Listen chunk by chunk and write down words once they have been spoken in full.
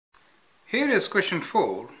Here is question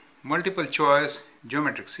 4, multiple choice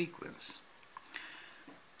geometric sequence.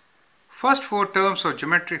 First four terms of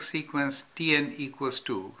geometric sequence Tn equals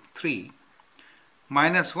to 3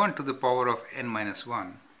 minus 1 to the power of n minus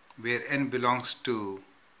 1, where n belongs to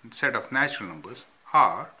a set of natural numbers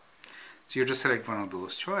are. So you have to select one of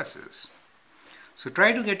those choices. So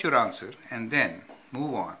try to get your answer and then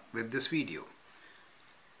move on with this video.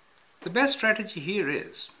 The best strategy here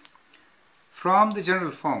is, from the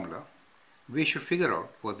general formula, we should figure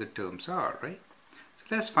out what the terms are, right? So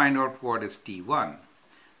let's find out what is T1.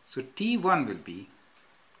 So T1 will be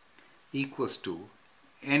equals to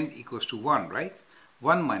n equals to 1, right?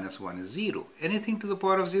 1 minus 1 is 0. Anything to the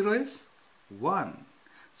power of 0 is 1.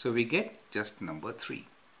 So we get just number 3.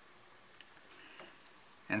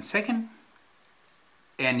 And second,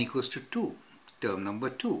 n equals to 2, term number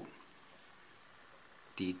 2,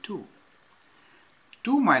 T2.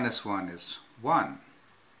 2 minus 1 is 1.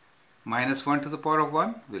 Minus 1 to the power of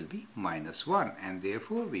 1 will be minus 1, and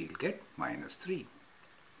therefore we will get minus 3.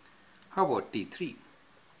 How about T3?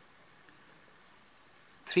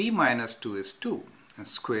 3 minus 2 is 2, and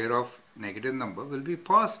square of negative number will be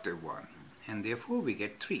positive 1, and therefore we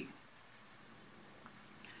get 3.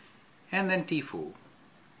 And then T4.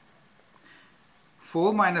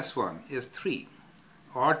 4 minus 1 is 3.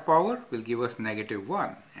 Odd power will give us negative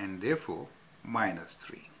 1, and therefore minus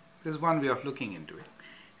 3. This is one way of looking into it.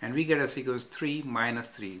 And we get a sequence 3 minus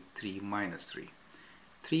 3, 3 minus 3.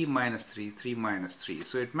 3 minus 3, 3 minus 3.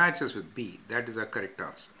 So it matches with B. That is our correct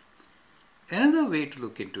answer. Another way to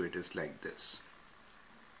look into it is like this.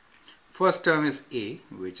 First term is A,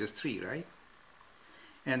 which is 3, right?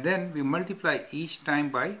 And then we multiply each time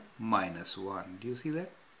by minus 1. Do you see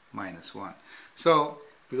that? Minus 1. So,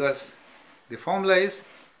 because the formula is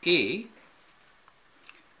A,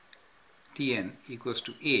 Tn equals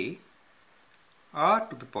to A, r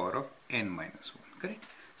to the power of n minus 1, correct?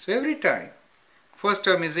 So every time, first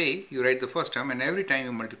term is a, you write the first term, and every time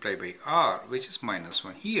you multiply by r, which is minus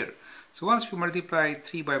 1 here. So once we multiply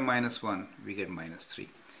 3 by minus 1, we get minus 3.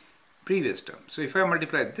 Previous term. So if I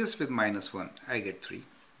multiply this with minus 1, I get 3.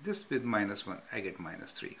 This with minus 1, I get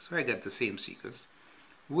minus 3. So I get the same sequence,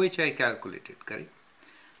 which I calculated, correct?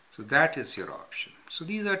 So that is your option. So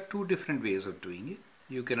these are two different ways of doing it.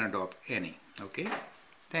 You can adopt any, okay?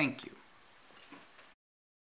 Thank you.